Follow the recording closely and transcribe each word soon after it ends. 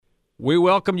We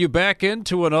welcome you back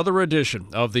into another edition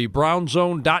of the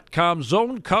BrownZone.com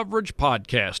Zone Coverage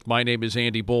Podcast. My name is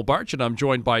Andy Bullbarch, and I'm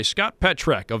joined by Scott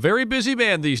Petrak, a very busy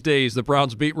man these days, the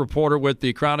Browns beat reporter with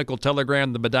the Chronicle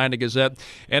Telegram, the Medina Gazette,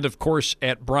 and, of course,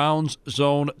 at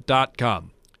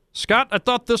BrownZone.com. Scott, I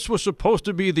thought this was supposed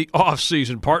to be the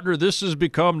off-season, partner. This has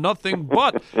become nothing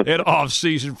but an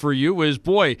off-season for you.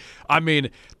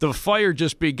 The fire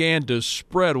just began to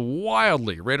spread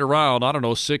wildly right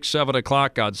around, 6, 7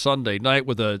 o'clock on Sunday night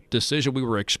with a decision we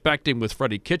were expecting with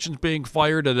Freddie Kitchens being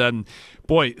fired. And then,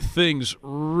 things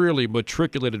really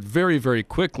matriculated very, very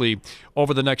quickly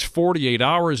over the next 48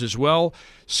 hours as well.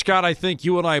 Scott, I think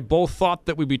you and I both thought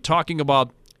that we'd be talking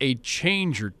about a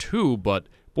change or two, but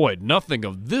nothing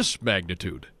of this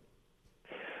magnitude.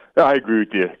 I agree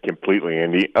with you completely,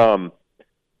 Andy.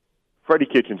 Freddie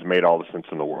Kitchens made all the sense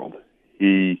in the world.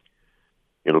 The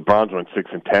Browns went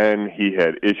 6-10. He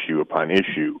had issue upon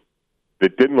issue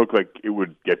that didn't look like it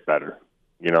would get better.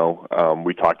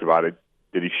 We talked about it.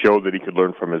 Did he show that he could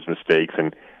learn from his mistakes?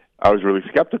 And I was really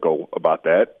skeptical about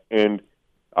that. And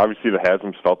obviously the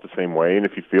Haslam's felt the same way. And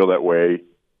if you feel that way,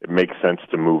 it makes sense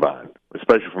to move on,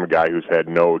 especially from a guy who's had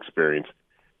no experience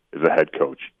as a head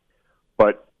coach.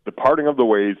 But the parting of the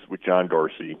ways with John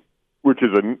Dorsey, which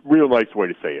is a real nice way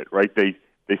to say it, right? They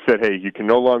said, hey, you can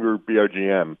no longer be our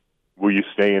GM. Will you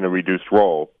stay in a reduced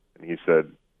role? And he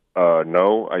said,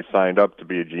 no, I signed up to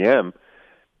be a GM.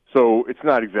 So it's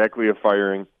not exactly a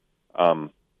firing,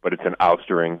 but it's an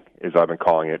oustering, as I've been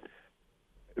calling it.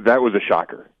 That was a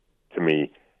shocker to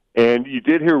me. And you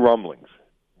did hear rumblings.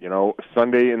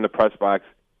 Sunday in the press box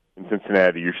in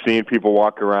Cincinnati, you're seeing people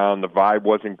walk around. The vibe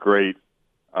wasn't great.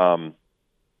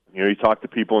 You talk to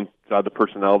people inside the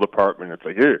personnel department. It's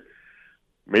like, here,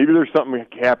 maybe there's something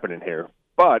happening here.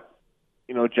 But,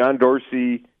 John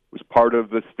Dorsey was part of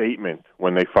the statement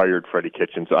when they fired Freddie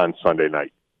Kitchens on Sunday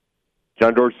night.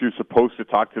 John Dorsey was supposed to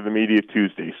talk to the media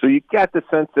Tuesday. So you got the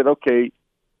sense that, okay,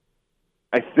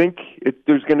 I think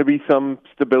there's going to be some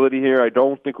stability here. I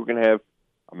don't think we're going to have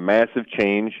a massive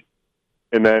change.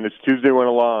 And then as Tuesday went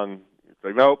along, it's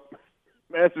like, nope,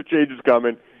 massive change is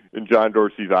coming, and John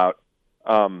Dorsey's out.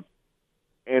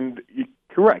 And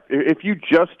correct. If you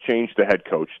just change the head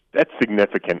coach, that's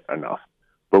significant enough.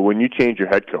 But when you change your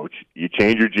head coach, you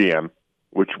change your GM,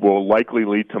 which will likely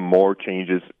lead to more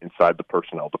changes inside the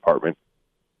personnel department.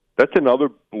 That's another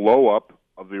blow-up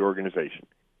of the organization.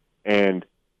 And,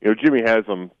 Jimmy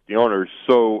Haslam, the owner,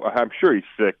 I'm sure he's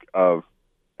sick of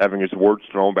having his words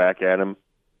thrown back at him.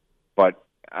 But,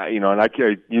 you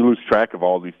lose track of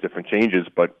all these different changes.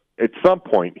 But at some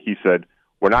point, he said,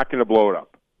 we're not going to blow it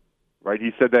up. Right?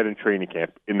 He said that in training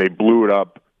camp, and they blew it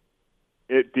up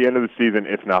at the end of the season,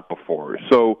 if not before.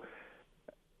 So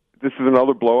this is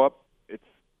another blow-up. It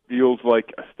feels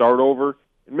like a start over.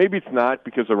 And maybe it's not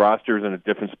because the roster is in a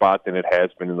different spot than it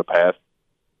has been in the past.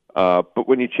 But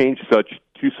when you change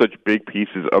two such big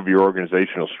pieces of your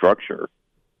organizational structure,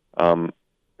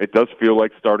 it does feel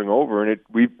like starting over, and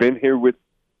we've been here with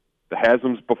the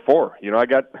Haslams before. I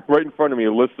got right in front of me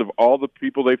a list of all the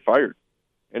people they fired,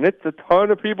 and it's a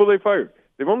ton of people they fired.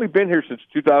 They've only been here since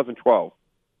 2012,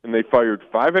 and they fired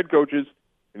 5 head coaches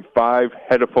and 5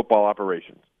 head of football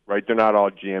operations, right? They're not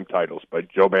all GM titles, but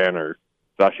Joe Banner,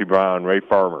 Sashi Brown, Ray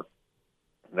Farmer.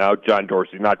 Now John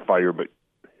Dorsey, not fired, but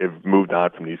have moved on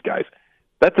from these guys.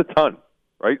 That's a ton.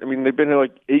 Right? They've been here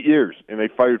like 8 years, and they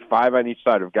fired 5 on each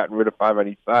side, have gotten rid of 5 on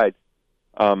each side.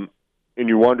 And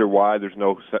you wonder why there's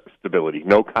no stability,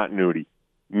 no continuity,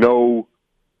 no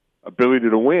ability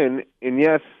to win. And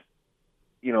yes,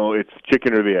 it's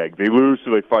chicken or the egg. They lose, so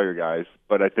they fire guys.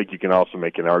 But I think you can also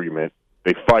make an argument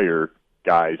they fire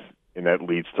guys, and that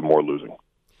leads to more losing.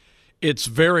 It's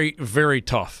very, very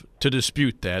tough to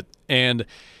dispute that. And,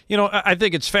 I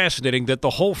think it's fascinating that the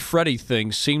whole Freddie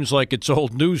thing seems like it's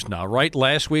old news now, right?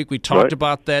 Last week we talked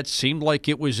about that. Seemed like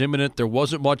it was imminent. There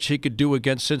wasn't much he could do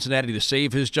against Cincinnati to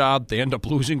save his job. They end up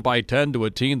losing by 10 to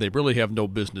a team they really have no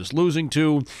business losing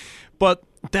to. But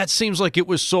that seems like it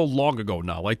was so long ago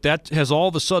now. Like that has all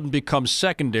of a sudden become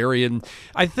secondary. And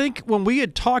I think when we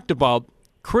had talked about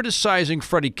criticizing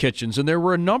Freddie Kitchens, and there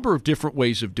were a number of different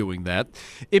ways of doing that,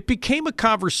 it became a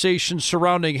conversation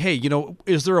surrounding, hey,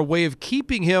 is there a way of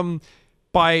keeping him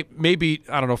by maybe,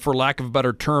 for lack of a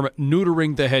better term,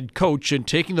 neutering the head coach and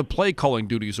taking the play-calling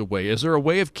duties away? Is there a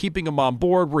way of keeping him on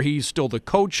board where he's still the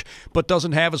coach but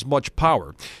doesn't have as much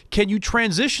power? Can you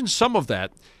transition some of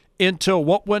that into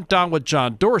what went down with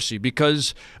John Dorsey?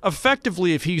 Because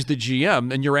effectively, if he's the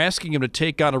GM and you're asking him to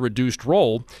take on a reduced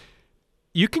role,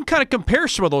 you can kind of compare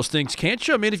some of those things, can't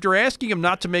you? I mean, if you're asking him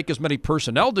not to make as many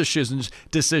personnel decisions,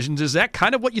 is that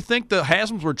kind of what you think the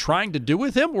Haslam's were trying to do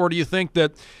with him, or do you think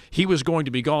that he was going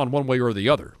to be gone one way or the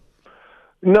other?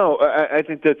 No, I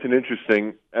think it's an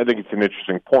interesting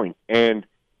point. And,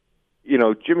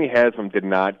 Jimmy Haslam did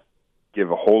not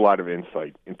give a whole lot of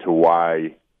insight into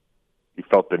why he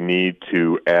felt the need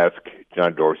to ask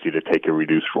John Dorsey to take a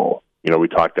reduced role. We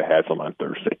talked to Haslam on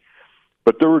Thursday.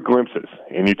 But there were glimpses,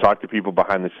 and you talk to people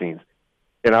behind the scenes.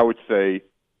 And I would say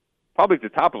probably at the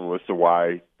top of the list of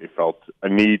why they felt a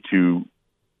need to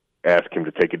ask him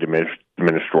to take a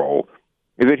diminished role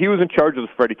is that he was in charge of the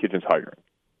Freddie Kitchens hiring.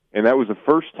 And that was the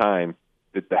first time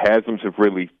that the Haslams have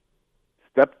really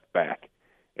stepped back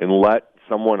and let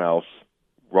someone else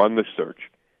run the search.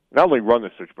 Not only run the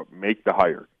search, but make the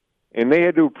hire. And they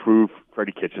had to approve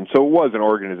Freddie Kitchens, so it was an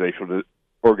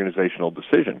organizational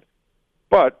decision.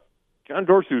 But John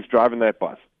Dorsey was driving that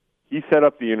bus. He set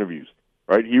up the interviews,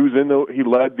 right? He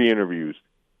led the interviews.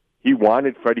 He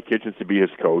wanted Freddie Kitchens to be his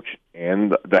coach,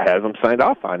 and the Haslam signed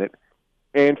off on it.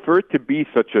 And for it to be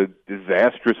such a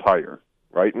disastrous hire,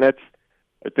 right? And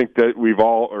I think that we've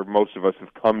all, or most of us,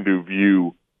 have come to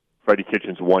view Freddie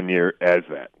Kitchens 1 year as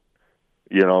that.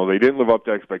 They didn't live up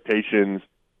to expectations.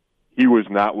 He was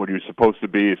not what he was supposed to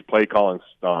be. His play calling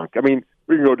stunk. I mean,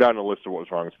 we can go down the list of what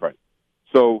was wrong with Freddie.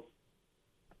 So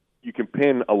you can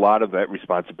pin a lot of that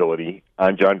responsibility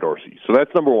on John Dorsey. So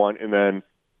that's number one. And then,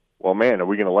 well, man, are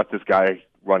we going to let this guy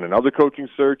run another coaching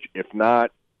search? If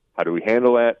not, how do we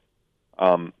handle that?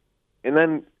 And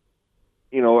then,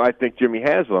 I think Jimmy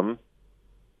Haslam,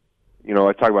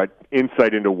 I talk about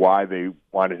insight into why they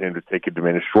wanted him to take a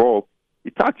diminished role.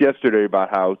 We talked yesterday about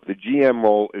how the GM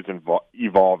role is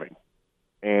evolving,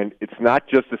 and it's not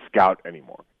just a scout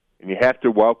anymore. And you have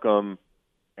to welcome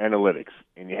analytics,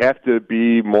 and you have to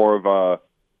be more of a,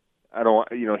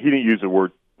 he didn't use the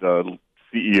word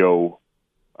CEO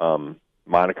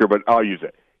moniker, but I'll use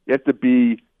it. You have to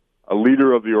be a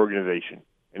leader of the organization,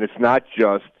 and it's not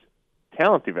just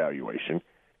talent evaluation.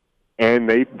 And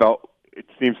it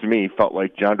seems to me, felt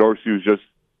like John Dorsey was just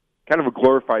kind of a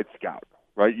glorified scout,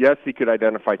 right? Yes, he could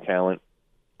identify talent,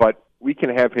 but we can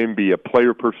have him be a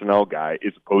player personnel guy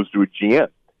as opposed to a GM.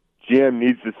 GM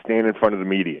needs to stand in front of the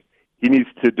media. He needs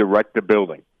to direct the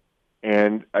building.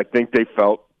 And I think they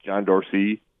felt John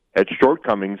Dorsey had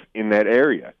shortcomings in that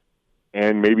area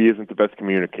and maybe isn't the best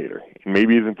communicator and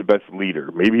maybe isn't the best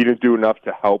leader. Maybe he didn't do enough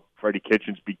to help Freddie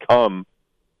Kitchens become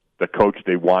the coach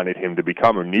they wanted him to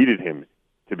become or needed him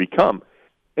to become.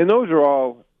 And those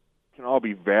can all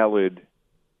be valid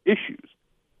issues.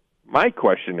 My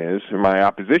question is, or my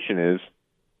opposition is,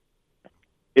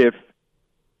 if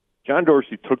John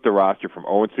Dorsey took the roster from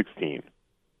 0-16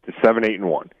 to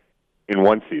 7-8-1 in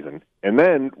one season, and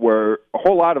then where a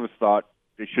whole lot of us thought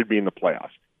they should be in the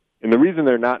playoffs. And the reason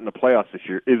they're not in the playoffs this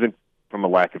year isn't from a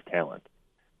lack of talent.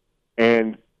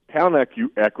 And talent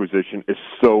acquisition is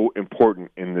so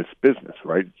important in this business,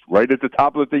 right? It's right at the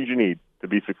top of the things you need to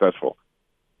be successful.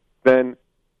 Then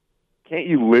can't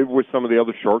you live with some of the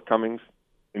other shortcomings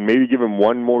and maybe give him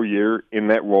one more year in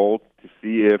that role to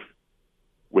see if,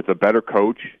 with a better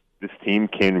coach, this team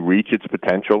can reach its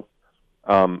potential?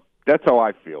 That's how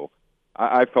I feel.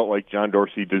 I felt like John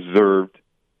Dorsey deserved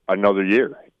another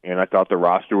year, and I thought the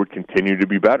roster would continue to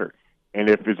be better. And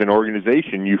if, as an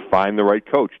organization, you find the right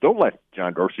coach, don't let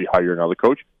John Dorsey hire another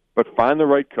coach, but find the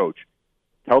right coach.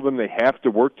 Tell them they have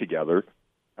to work together.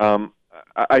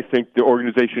 I think the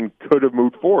organization could have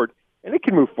moved forward, and it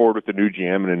can move forward with a new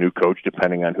GM and a new coach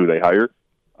depending on who they hire.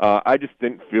 I just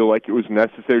didn't feel like it was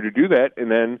necessary to do that, and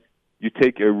then you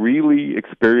take a really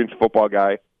experienced football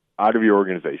guy out of your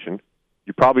organization.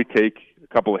 You probably take a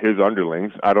couple of his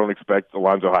underlings. I don't expect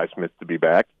Alonzo Highsmith to be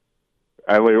back.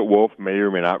 Elliott Wolf may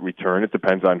or may not return. It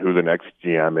depends on who the next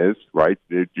GM is, right?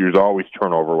 There's always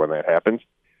turnover when that happens.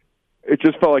 It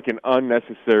just felt like an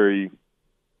unnecessary,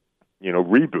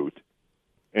 reboot.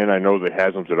 And I know the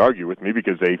Haslams would argue with me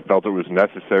because they felt it was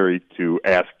necessary to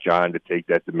ask John to take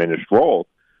that diminished role.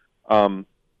 But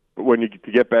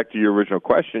to get back to your original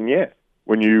question,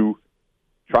 when you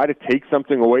try to take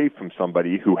something away from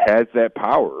somebody who has that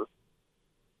power,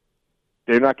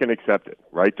 they're not going to accept it,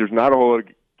 right? There's not a whole lot of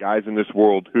guys in this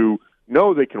world who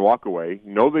know they can walk away,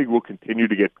 know they will continue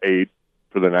to get paid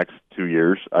for the next 2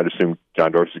 years. I'd assume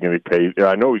John Dorsey's going to be paid.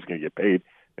 I know he's going to get paid.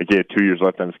 He had 2 years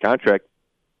left on his contract.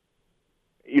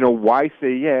 Why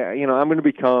say, I'm going to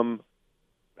become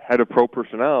head of pro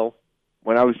personnel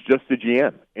when I was just a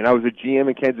GM? And I was a GM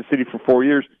in Kansas City for 4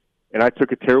 years, and I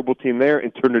took a terrible team there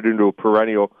and turned it into a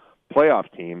perennial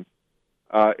playoff team.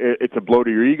 It's a blow to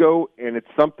your ego, and it's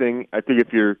something, I think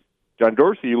if you're John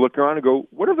Dorsey, you look around and go,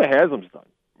 what have the Haslam's done?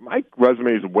 My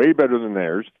resume is way better than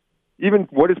theirs. Even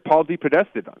what has Paul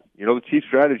DePodesta done? The chief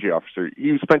strategy officer.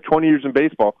 He spent 20 years in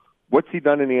baseball. What's he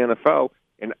done in the NFL?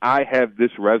 And I have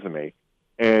this resume.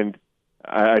 And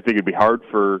I think it'd be hard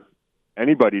for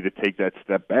anybody to take that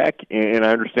step back. And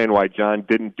I understand why John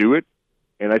didn't do it.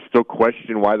 And I still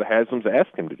question why the Haslams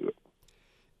asked him to do it.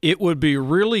 It would be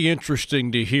really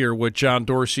interesting to hear what John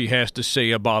Dorsey has to say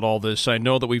about all this. I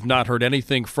know that we've not heard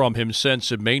anything from him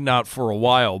since. It may not for a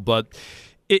while. But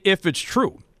if it's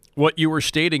true, what you were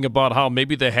stating about how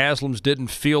maybe the Haslams didn't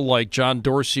feel like John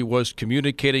Dorsey was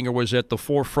communicating or was at the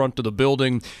forefront of the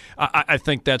building, I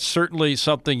think that's certainly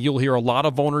something you'll hear a lot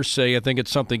of owners say. I think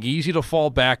it's something easy to fall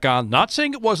back on. Not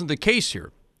saying it wasn't the case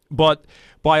here, but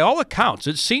by all accounts,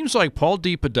 it seems like Paul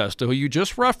DePodesta, who you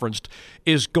just referenced,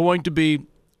 is going to be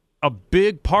a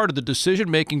big part of the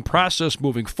decision-making process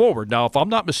moving forward. Now, if I'm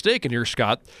not mistaken here,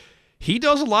 Scott, he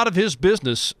does a lot of his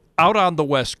business out on the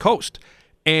West Coast.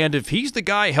 And if he's the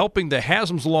guy helping the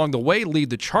Haslams along the way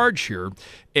lead the charge here,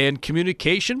 and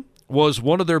communication was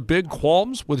one of their big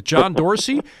qualms with John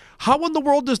Dorsey, how in the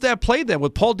world does that play then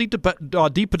with Paul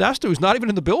DePodesta, who's not even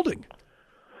in the building?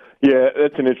 Yeah,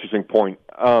 that's an interesting point.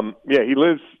 He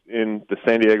lives in the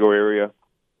San Diego area.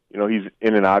 He's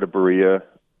in and out of Berea.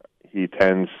 I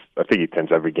think he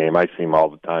attends every game. I see him all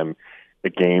the time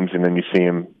at games, and then you see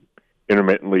him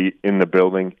intermittently in the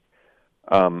building.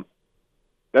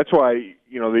 That's why,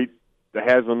 the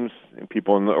Haslams and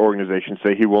people in the organization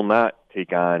say he will not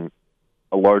take on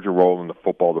a larger role in the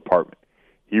football department.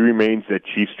 He remains that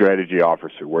chief strategy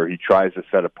officer where he tries to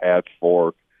set a path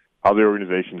for how the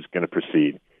organization is going to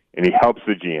proceed. And he helps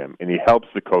the GM, and he helps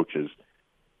the coaches.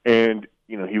 And,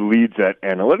 he leads that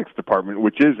analytics department,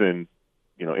 which is in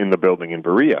the building in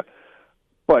Berea.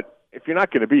 But if you're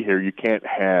not going to be here, you can't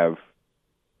have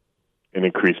an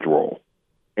increased role.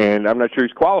 And I'm not sure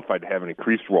he's qualified to have an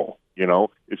increased role,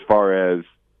 as far as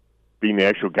being the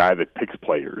actual guy that picks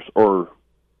players or,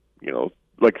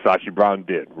 like Sashi Brown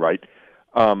did, right?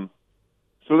 So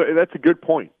that's a good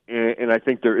point. And I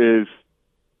think there is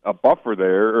a buffer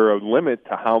there or a limit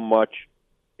to how much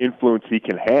influence he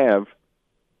can have,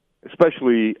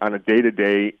 especially on a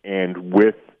day-to-day and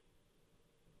with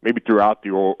maybe throughout the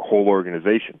whole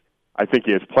organization. I think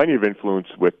he has plenty of influence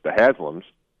with the Haslams,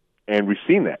 and we've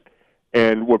seen that.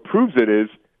 And what proves it is,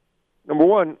 number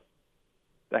one,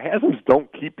 the Haslams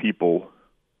don't keep people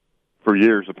for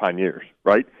years upon years,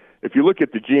 right? If you look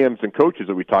at the GMs and coaches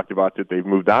that we talked about that they've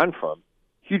moved on from,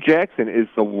 Hugh Jackson is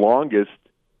the longest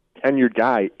tenured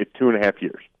guy at 2.5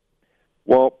 years.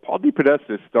 Well, Paul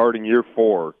DePodesta is starting year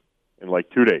 4 in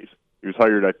 2 days. He was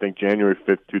hired, I think, January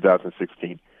 5th,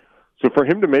 2016. So for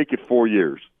him to make it 4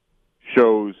 years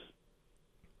shows,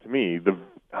 to me,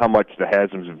 how much the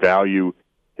Haslams value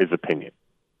his opinion.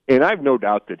 And I have no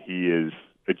doubt that he is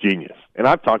a genius. And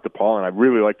I've talked to Paul, and I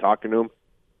really like talking to him.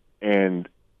 And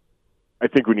I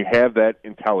think when you have that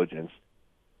intelligence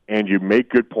and you make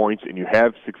good points and you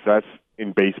have success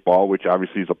in baseball, which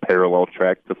obviously is a parallel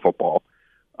track to football,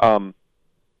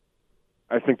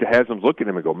 I think the Haslams look at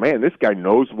him and go, man, this guy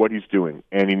knows what he's doing,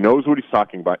 and he knows what he's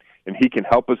talking about, and he can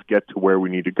help us get to where we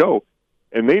need to go.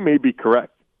 And they may be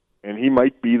correct, and he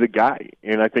might be the guy.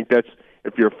 And I think that's,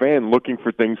 if you're a fan looking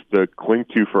for things to cling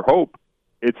to for hope,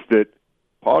 it's that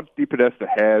Paul DePodesta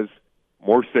has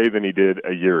more say than he did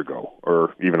a year ago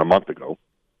or even a month ago.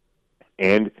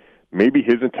 And maybe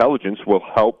his intelligence will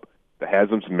help the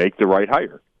Haslams make the right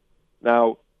hire.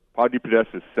 Now, Paul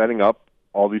DePodesta is setting up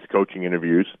all these coaching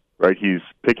interviews, right? He's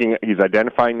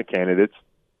identifying the candidates,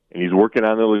 and he's working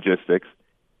on the logistics.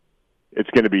 It's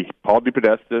going to be Paul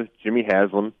DePodesta, Jimmy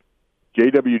Haslam,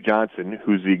 J.W. Johnson,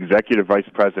 who's the executive vice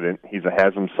president. He's a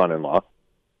Haslam son-in-law.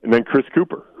 And then Chris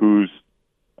Cooper, who's,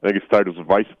 I think his title is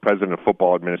vice president of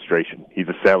football administration. He's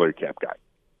a salary cap guy.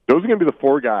 Those are going to be the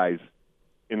 4 guys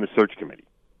in the search committee.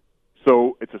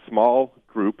 So it's a small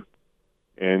group,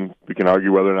 and we can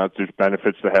argue whether or not there's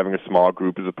benefits to having a small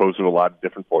group as opposed to a lot of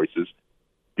different voices.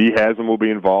 Dee Haslam will be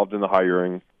involved in the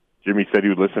hiring. Jimmy said he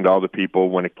would listen to all the people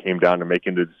when it came down to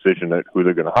making the decision at who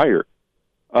they're going to hire.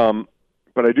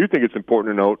 But I do think it's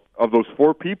important to note, of those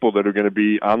 4 people that are going to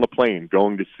be on the plane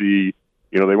going to see,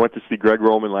 they went to see Greg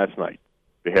Roman last night.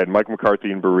 They had Mike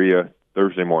McCarthy in Berea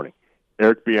Thursday morning,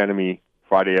 Eric Bieniemy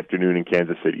Friday afternoon in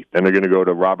Kansas City. Then they're going to go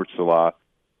to Robert Saleh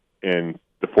and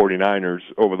the 49ers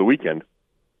over the weekend.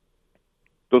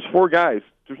 Those 4 guys,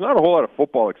 there's not a whole lot of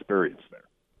football experience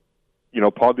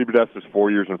there. Paul DePodesta is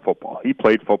 4 years in football. He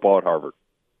played football at Harvard.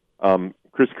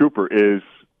 Chris Cooper is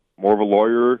more of a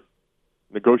lawyer,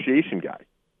 negotiation guy.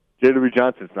 J.W.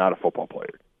 Johnson's not a football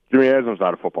player. Jimmy Haslam's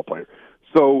not a football player.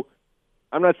 So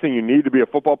I'm not saying you need to be a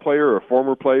football player or a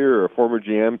former player or a former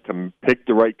GM to pick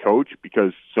the right coach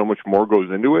because so much more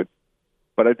goes into it.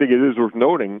 But I think it is worth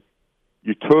noting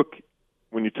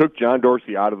when you took John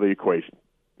Dorsey out of the equation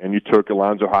and you took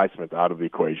Alonzo Highsmith out of the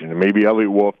equation and maybe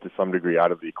Elliot Wolf to some degree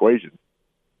out of the equation,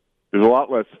 there's a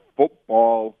lot less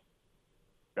football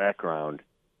background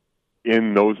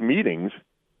in those meetings.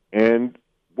 And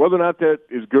whether or not that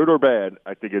is good or bad,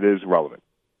 I think it is relevant.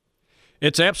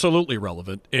 It's absolutely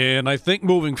relevant, and I think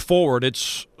moving forward,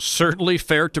 it's certainly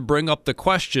fair to bring up the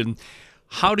question,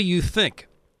 how do you think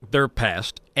their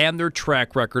past and their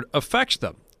track record affects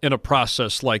them in a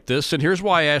process like this? And here's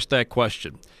why I asked that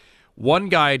question. One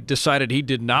guy decided he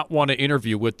did not want to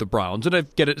interview with the Browns, and I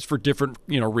get it, it's for different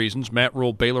reasons. Matt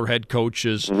Rule, Baylor head coach,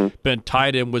 has been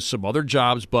tied in with some other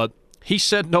jobs, but he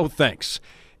said no thanks.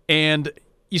 And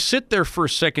you sit there for a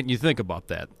second, you think about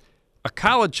that. A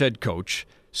college head coach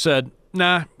said,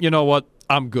 nah, you know what?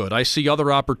 I'm good. I see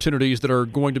other opportunities that are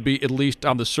going to be, at least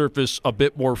on the surface, a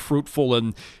bit more fruitful,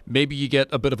 and maybe you get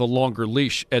a bit of a longer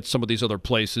leash at some of these other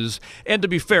places. And to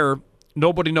be fair,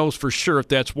 nobody knows for sure if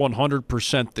that's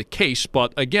 100% the case.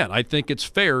 But again, I think it's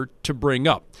fair to bring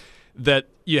up that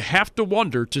you have to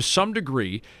wonder to some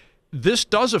degree this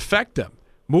does affect them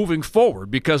moving forward,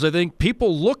 because I think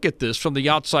people look at this from the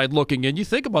outside looking in. You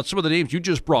think about some of the names you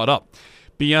just brought up,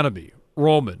 Bieniemy,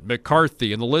 Roman,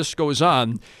 McCarthy, and the list goes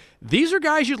on. These are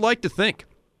guys you'd like to think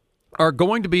are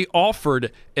going to be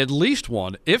offered at least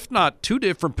one, if not two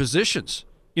different positions,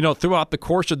 throughout the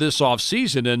course of this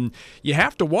offseason. And you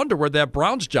have to wonder where that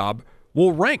Browns job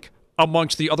will rank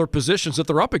amongst the other positions that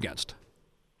they're up against.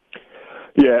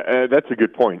 Yeah, that's a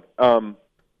good point. One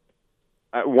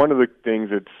of the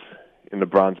things that's in the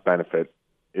Browns' benefit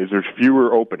is there's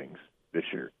fewer openings this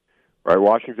year. Right?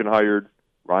 Washington hired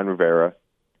Ron Rivera.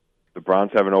 The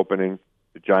Browns have an opening,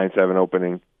 the Giants have an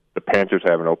opening, the Panthers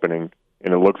have an opening,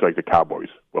 and it looks like the Cowboys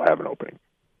will have an opening.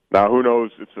 Now, who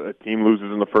knows if a team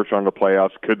loses in the first round of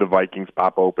playoffs? Could the Vikings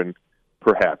pop open?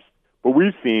 Perhaps. But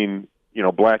we've seen,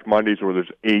 Black Mondays where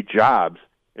there's 8 jobs,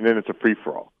 and then it's a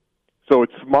free-for-all. So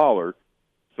it's smaller.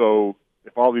 So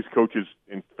if all these coaches,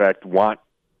 in fact, want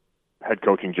head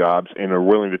coaching jobs and are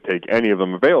willing to take any of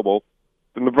them available,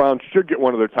 then the Browns should get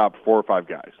one of their top 4 or 5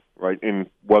 guys, right? And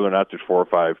whether or not there's 4 or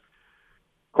 5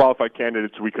 qualified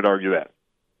candidates, we could argue that.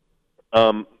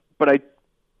 But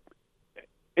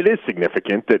it is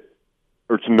significant that,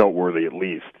 or it's noteworthy at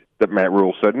least, that Matt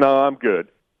Rule said, no, I'm good.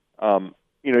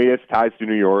 He has ties to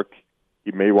New York.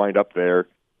 He may wind up there.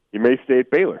 He may stay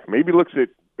at Baylor. Maybe he looks at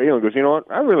Baylor and goes, you know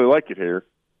what, I really like it here.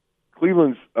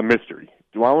 Cleveland's a mystery.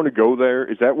 Do I want to go there?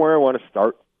 Is that where I want to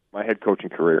start my head coaching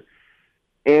career?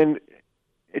 And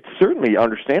it's certainly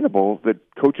understandable that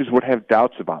coaches would have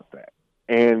doubts about that.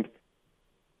 And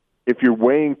if you're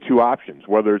weighing 2 options,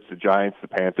 whether it's the Giants, the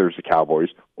Panthers, the Cowboys,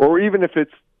 or even if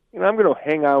it's, I'm going to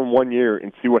hang on 1 year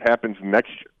and see what happens next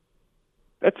year,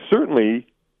 that's certainly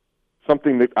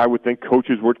something that I would think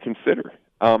coaches would consider.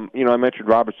 I mentioned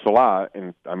Robert Saleh,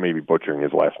 and I may be butchering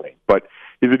his last name, but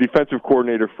he's a defensive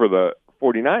coordinator for the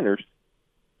 49ers,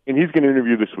 and he's going to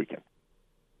interview this weekend.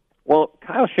 Well,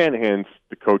 Kyle Shanahan's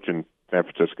the coach in San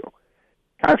Francisco.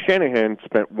 Kyle Shanahan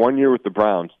spent 1 year with the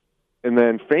Browns and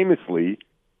then famously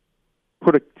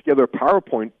put together a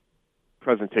PowerPoint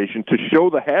presentation to show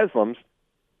the Haslams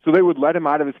so they would let him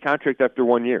out of his contract after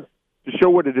 1 year, to show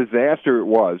what a disaster it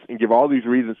was and give all these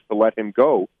reasons to let him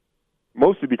go,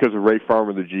 mostly because of Ray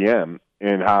Farmer, the GM,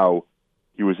 and how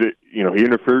he was, he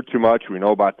interfered too much. We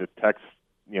know about the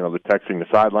texting the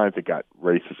sidelines that got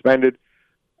Ray suspended.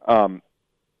 The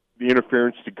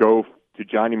interference to go to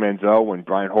Johnny Manziel when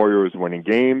Brian Hoyer was winning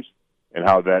games, and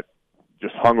how that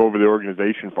just hung over the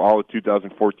organization for all of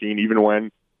 2014, even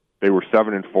when they were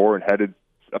 7-4 and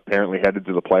apparently headed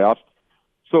to the playoffs.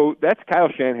 So that's Kyle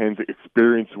Shanahan's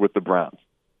experience with the Browns.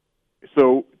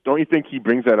 So don't you think he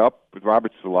brings that up with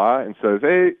Robert Saleh and says,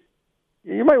 hey,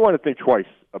 you might want to think twice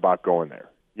about going there,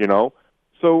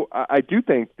 So I do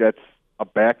think that's a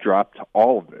backdrop to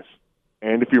all of this.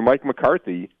 And if you're Mike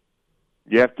McCarthy,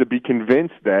 you have to be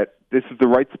convinced that this is the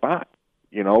right spot.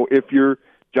 If you're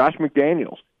Josh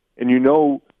McDaniels and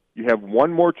you have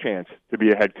one more chance to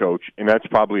be a head coach, and that's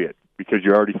probably it, because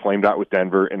you already flamed out with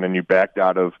Denver and then you backed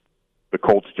out of the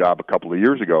Colts job a couple of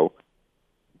years ago,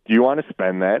 do you want to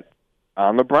spend that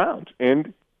on the Browns?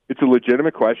 And it's a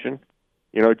legitimate question.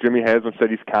 Jimmy Haslam said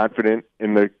he's confident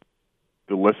in the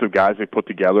list of guys they put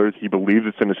together. He believes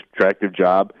it's an attractive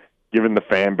job, given the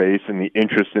fan base and the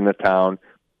interest in the town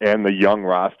and the young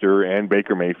roster and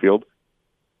Baker Mayfield.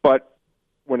 But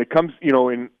when it comes,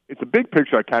 and it's a big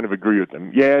picture, I kind of agree with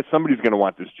him. Yeah, somebody's going to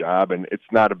want this job, and it's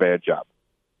not a bad job.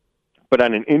 But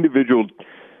on an individual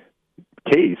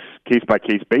case by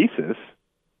case basis,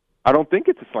 I don't think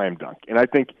it's a slam dunk. And I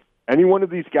think any one of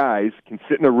these guys can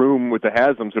sit in a room with the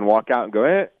Haslam's and walk out and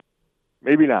go,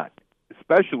 maybe not,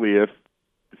 especially if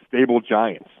the stable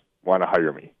Giants want to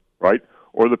hire me, right?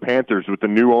 Or the Panthers with the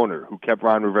new owner who kept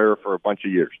Ron Rivera for a bunch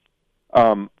of years.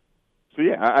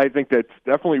 I think that's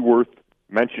definitely worth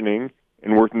mentioning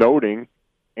and worth noting,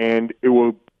 and it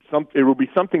will be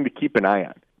something to keep an eye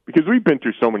on, because we've been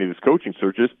through so many of these coaching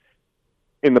searches.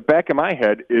 In the back of my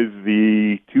head is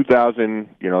the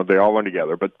 2000, they all run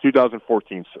together, but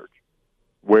 2014 search,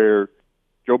 where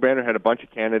Joe Banner had a bunch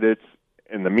of candidates.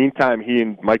 In the meantime, he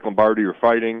and Mike Lombardi were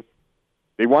fighting.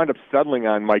 They wound up settling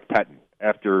on Mike Pettin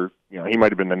after, he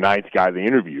might have been the ninth guy they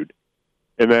interviewed.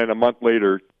 And then a month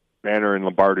later, Banner and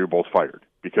Lombardi were both fired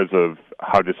because of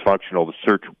how dysfunctional the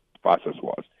search process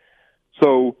was.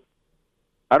 So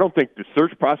I don't think the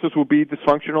search process will be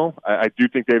dysfunctional. I do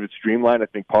think David streamlined. I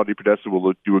think Paul DePodesta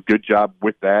will do a good job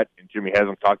with that. And Jimmy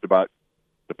Haslam talked about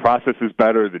the process is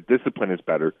better, the discipline is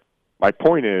better. My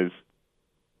point is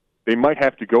they might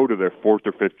have to go to their fourth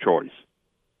or fifth choice,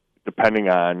 depending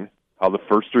on how the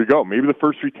first three go. Maybe the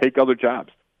first three take other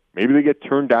jobs. Maybe they get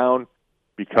turned down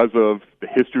because of the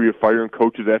history of firing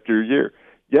coaches after a year.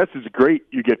 Yes, it's great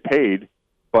you get paid,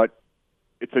 but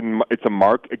it's a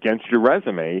mark against your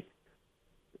resume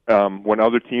when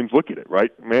other teams look at it,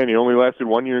 right? Man, he only lasted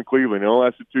 1 year in Cleveland. He only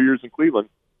lasted 2 years in Cleveland.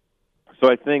 So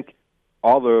I think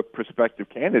all the prospective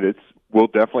candidates will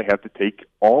definitely have to take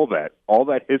all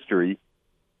that history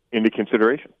into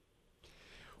consideration.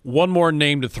 One more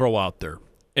name to throw out there,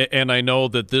 and I know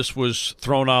that this was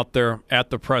thrown out there at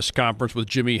the press conference with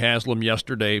Jimmy Haslam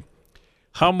yesterday.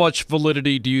 How much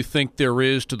validity do you think there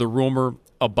is to the rumor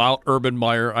about Urban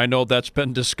Meyer? I know that's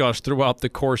been discussed throughout the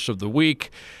course of the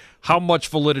week. How much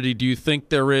validity do you think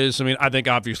there is? I mean, I think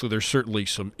obviously there's certainly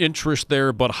some interest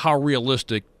there, but how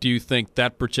realistic do you think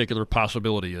that particular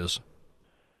possibility is?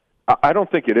 I don't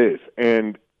think it is.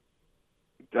 And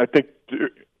I think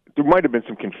there might have been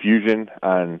some confusion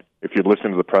on, if you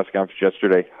listened to the press conference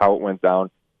yesterday, how it went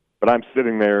down. But I'm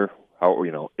sitting there,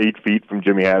 8 feet from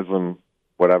Jimmy Haslam,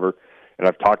 whatever, and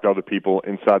I've talked to other people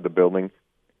inside the building.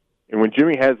 And when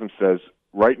Jimmy Haslam says,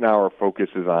 right now our focus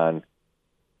is on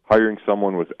hiring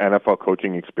someone with NFL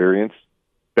coaching experience,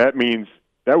 that means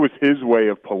that was his way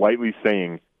of politely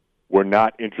saying we're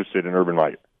not interested in Urban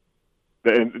Meyer.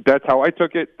 And that's how I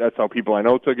took it. That's how people I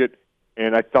know took it.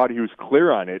 And I thought he was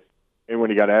clear on it. And when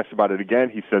he got asked about it again,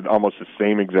 he said almost the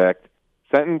same exact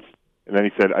sentence. And then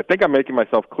he said, I think I'm making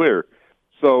myself clear.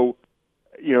 So,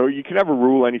 you can never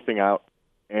rule anything out.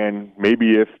 And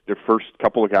maybe if the first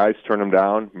couple of guys turn him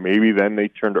down, maybe then they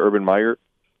turn to Urban Meyer.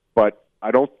 But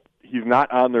he's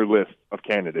not on their list of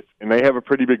candidates. And they have a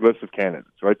pretty big list of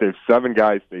candidates, right? They have 7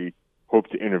 guys they hope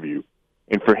to interview.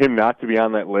 And for him not to be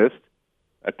on that list,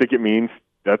 I think it means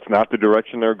that's not the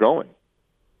direction they're going.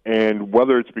 And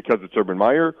whether it's because it's Urban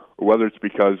Meyer or whether it's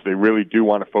because they really do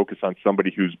want to focus on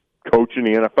somebody who's coaching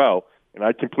the NFL, and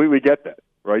I completely get that,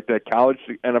 right? That college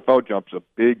to NFL jump's a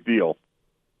big deal.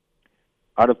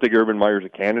 I don't think Urban Meyer's a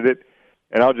candidate.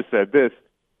 And I'll just add this.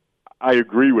 I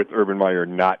agree with Urban Meyer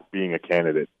not being a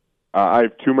candidate. I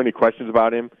have too many questions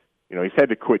about him. He's had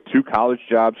to quit 2 college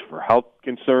jobs for health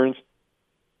concerns.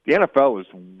 The NFL is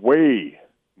way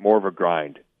more of a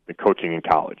grind than coaching in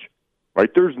college, right?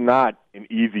 There's not an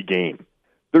easy game.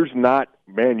 There's not,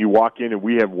 man, you walk in and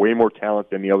we have way more talent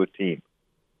than the other team.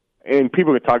 And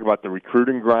people can talk about the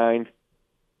recruiting grind.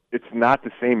 It's not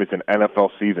the same as an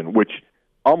NFL season, which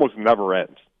almost never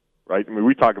ends, right? I mean,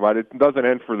 we talk about it. It doesn't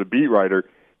end for the beat writer.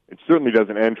 It certainly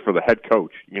doesn't end for the head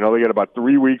coach. They get about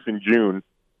 3 weeks in June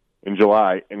and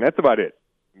July, and that's about it.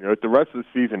 The rest of the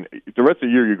season, the rest of the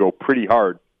year, you go pretty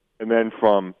hard. And then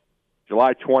from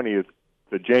July 20th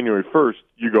to January 1st,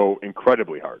 you go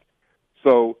incredibly hard.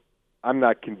 So I'm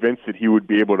not convinced that he would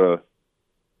be able to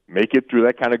make it through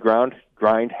that kind of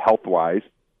grind health-wise.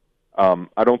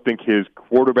 I don't think his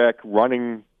quarterback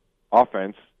running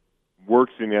offense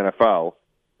works in the NFL.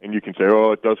 And you can say,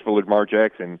 it does for Lamar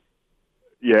Jackson.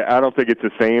 Yeah, I don't think it's the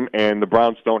same, and the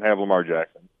Browns don't have Lamar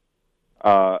Jackson.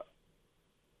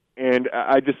 And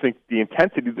I just think the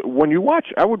intensity,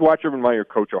 I would watch Urban Meyer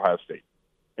coach Ohio State.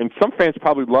 And some fans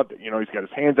probably loved it. He's got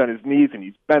his hands on his knees, and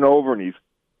he's bent over, and he's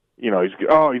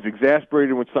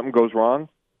exasperated when something goes wrong.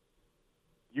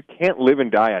 You can't live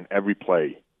and die on every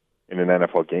play in an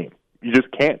NFL game. You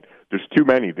just can't. There's too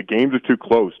many. The games are too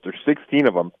close. There's 16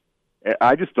 of them.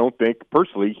 I just don't think,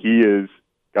 personally, he has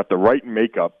got the right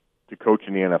makeup to coach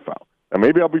in the NFL. Now,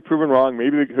 maybe I'll be proven wrong.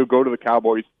 Maybe he'll go to the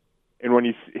Cowboys. And when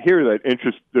you hear that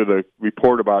the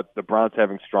report about the Browns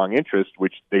having strong interest,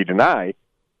 which they deny,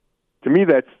 to me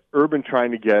that's Urban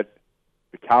trying to get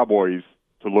the Cowboys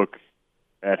to look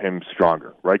at him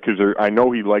stronger, right? Because I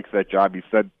know he likes that job. He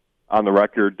said on the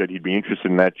record that he'd be interested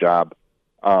in that job.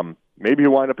 Maybe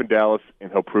he'll wind up in Dallas,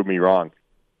 and he'll prove me wrong.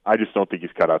 I just don't think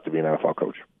he's cut out to be an NFL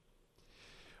coach.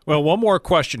 Well, one more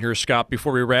question here, Scott,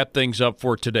 before we wrap things up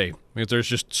for today. Because there's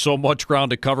just so much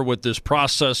ground to cover with this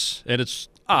process, and it's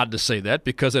odd to say that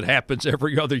because it happens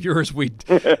every other year as we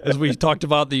talked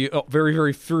about the very,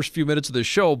 very first few minutes of the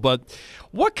show. But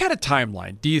what kind of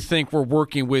timeline do you think we're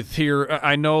working with here?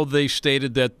 I know they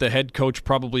stated that the head coach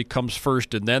probably comes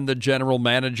first and then the general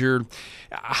manager.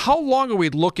 How long are we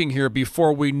looking here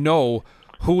before we know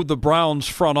who the Browns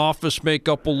front office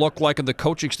makeup will look like and the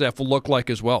coaching staff will look like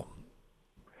as well?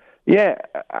 Yeah,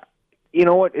 you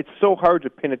know what? It's so hard to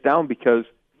pin it down because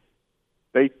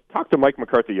they talked to Mike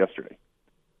McCarthy yesterday.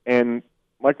 And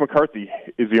Mike McCarthy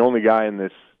is the only guy in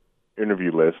this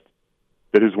interview list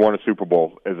that has won a Super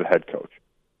Bowl as a head coach.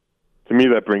 To me,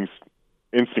 that brings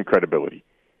instant credibility.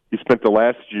 He spent the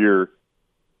last year,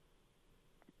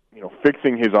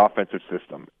 fixing his offensive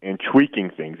system and tweaking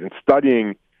things and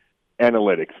studying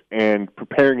analytics and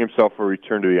preparing himself for a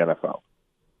return to the NFL.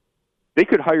 They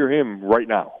could hire him right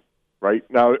now. Right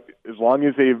now, as long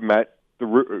as they've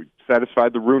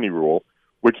satisfied the Rooney Rule,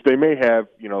 which they may have,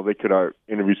 they could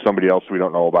interview somebody else we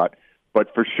don't know about,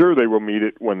 but for sure they will meet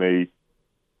it when they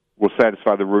will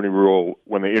satisfy the Rooney Rule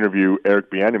when they interview Eric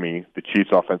Bieniemy, the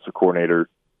Chiefs offensive coordinator,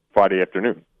 Friday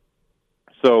afternoon.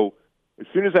 So as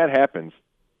soon as that happens,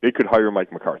 they could hire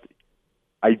Mike McCarthy.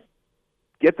 I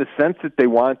get the sense that they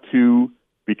want to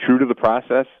be true to the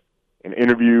process and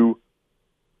interview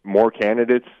more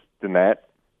candidates than that.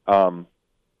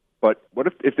 But what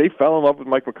if they fell in love with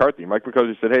Mike McCarthy? Mike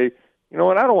McCarthy said, hey, you know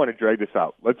what, I don't want to drag this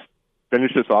out. Let's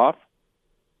finish this off.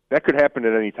 That could happen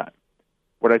at any time.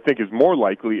 What I think is more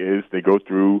likely is they go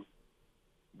through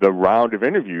the round of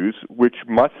interviews, which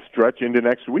must stretch into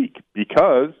next week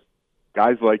because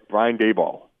guys like Brian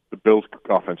Daboll, the Bills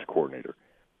offensive coordinator,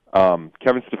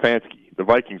 Kevin Stefanski, the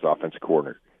Vikings offensive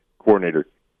coordinator,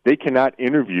 they cannot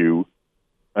interview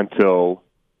until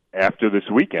after this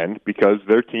weekend because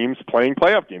their team's playing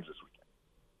playoff games this weekend.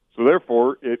 So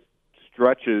therefore, it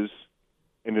stretches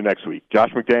into next week. Josh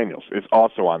McDaniels is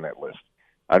also on that list.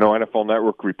 I know NFL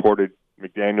Network reported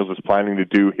McDaniels is planning to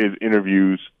do his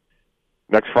interviews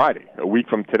next Friday, a week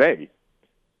from today.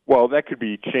 Well, that could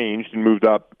be changed and moved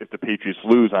up if the Patriots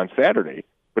lose on Saturday.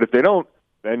 But if they don't,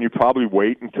 then you probably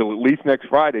wait until at least next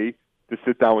Friday to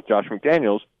sit down with Josh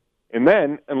McDaniels. And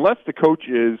then, unless the coach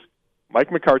is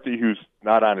Mike McCarthy, who's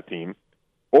not on a team,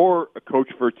 or a coach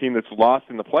for a team that's lost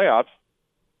in the playoffs,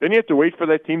 then you have to wait for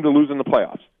that team to lose in the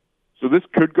playoffs. So this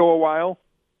could go a while.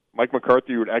 Mike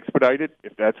McCarthy would expedite it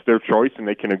if that's their choice and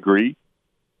they can agree.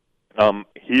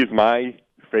 He is my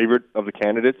favorite of the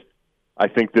candidates. I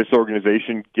think this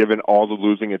organization, given all the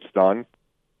losing it's done,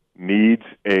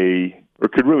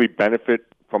 could really benefit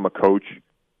from a coach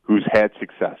who's had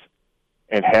success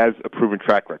and has a proven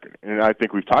track record. And I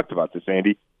think we've talked about this,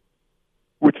 Andy.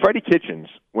 With Freddie Kitchens,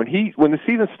 when the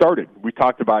season started, we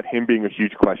talked about him being a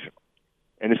huge question.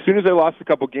 And as soon as they lost a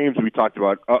couple games, we talked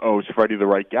about, is Freddie the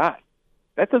right guy?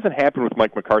 That doesn't happen with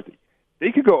Mike McCarthy.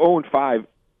 They could go 0-5,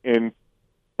 and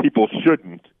people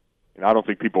shouldn't, and I don't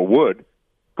think people would,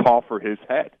 call for his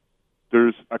head.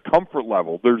 There's a comfort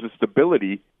level. There's a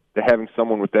stability to having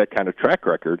someone with that kind of track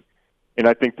record, and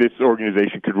I think this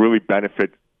organization could really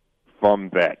benefit from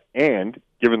that. And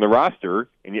given the roster,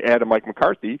 and you add a Mike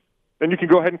McCarthy, then you can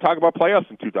go ahead and talk about playoffs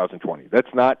in 2020.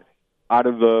 That's not out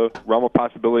of the realm of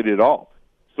possibility at all.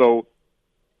 So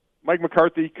Mike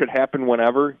McCarthy could happen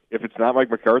whenever. If it's not Mike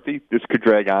McCarthy, this could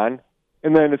drag on.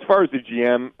 And then as far as the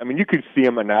GM, you could see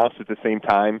him announced at the same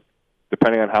time,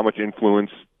 depending on how much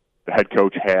influence the head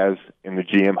coach has in the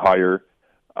GM hire.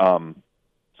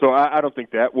 So I don't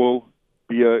think that will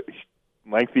be a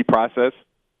lengthy process,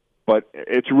 but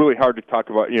it's really hard to talk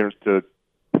about, to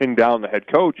pin down the head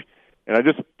coach. And I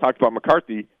just talked about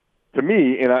McCarthy. To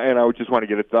me, and I would just want to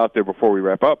get it out there before we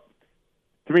wrap up,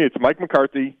 to me it's Mike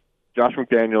McCarthy, Josh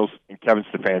McDaniels, and Kevin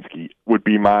Stefanski would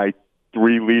be my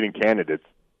three leading candidates.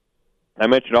 I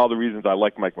mentioned all the reasons I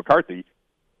like Mike McCarthy.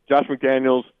 Josh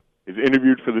McDaniels is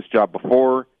interviewed for this job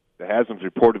before. The Haslam's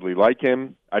reportedly like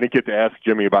him. I didn't get to ask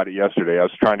Jimmy about it yesterday. I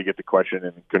was trying to get the question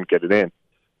and couldn't get it in.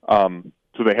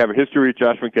 So they have a history with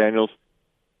Josh McDaniels.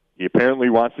 He apparently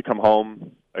wants to come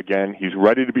home again. He's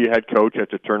ready to be a head coach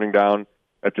after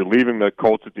leaving the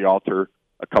Colts at the altar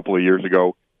a couple of years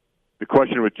ago. The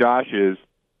question with Josh is,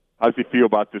 how does he feel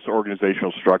about this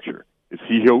organizational structure? Is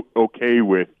he okay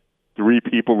with three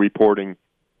people reporting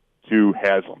to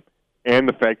Haslam? And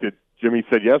the fact that Jimmy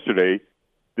said yesterday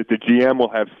that the GM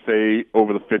will have say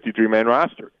over the 53-man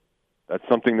roster. That's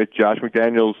something that Josh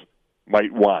McDaniels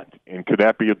might want, and could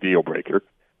that be a deal breaker?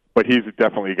 But he's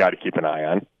definitely a guy to keep an eye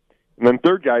on. And then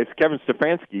third guy is Kevin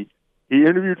Stefanski. He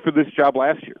interviewed for this job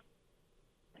last year.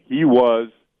 He was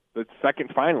the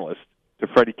second finalist to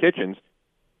Freddie Kitchens,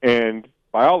 and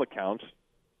by all accounts,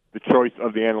 the choice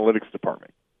of the analytics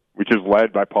department, which is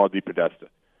led by Paul DePodesta.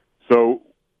 So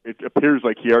it appears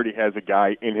like he already has a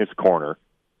guy in his corner.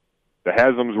 The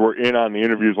Haslam's were in on the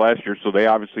interviews last year, so they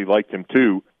obviously liked him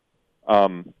too.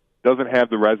 Doesn't have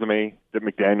the resume that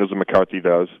McDaniels and McCarthy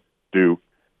do.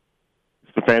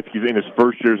 Stefanski's in his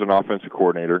first year as an offensive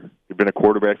coordinator. He'd been a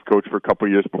quarterbacks coach for a couple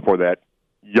of years before that.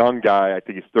 Young guy, I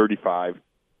think he's 35,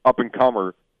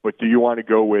 up-and-comer, but do you want to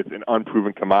go with an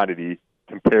unproven commodity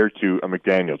compared to a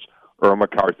McDaniels or a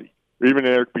McCarthy, or even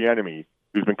an Eric Bieniemy,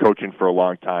 who's been coaching for a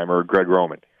long time, or Greg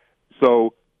Roman?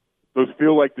 So those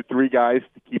feel like the three guys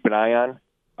to keep an eye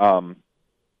on,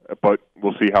 but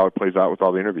we'll see how it plays out with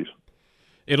all the interviews.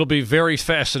 It'll be very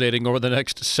fascinating over the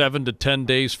next 7 to 10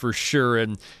 days for sure,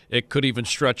 and it could even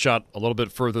stretch out a little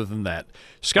bit further than that.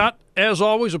 Scott, as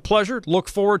always, a pleasure. Look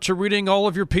forward to reading all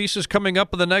of your pieces coming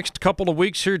up in the next couple of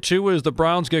weeks here, too, as the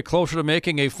Browns get closer to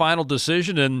making a final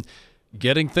decision and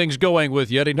getting things going with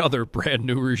yet another brand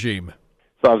new regime.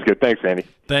 Sounds good. Thanks, Andy.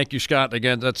 Thank you, Scott.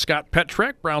 Again, that's Scott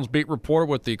Petrak, Browns beat reporter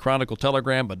with the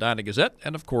Chronicle-Telegram, Medina Gazette,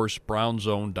 and, of course,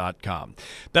 BrownZone.com.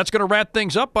 That's going to wrap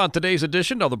things up on today's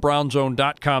edition of the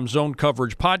BrownZone.com Zone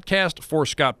Coverage Podcast. For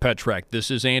Scott Petrak,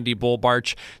 this is Andy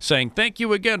Bolbarch saying thank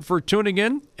you again for tuning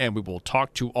in, and we will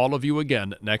talk to all of you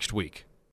again next week.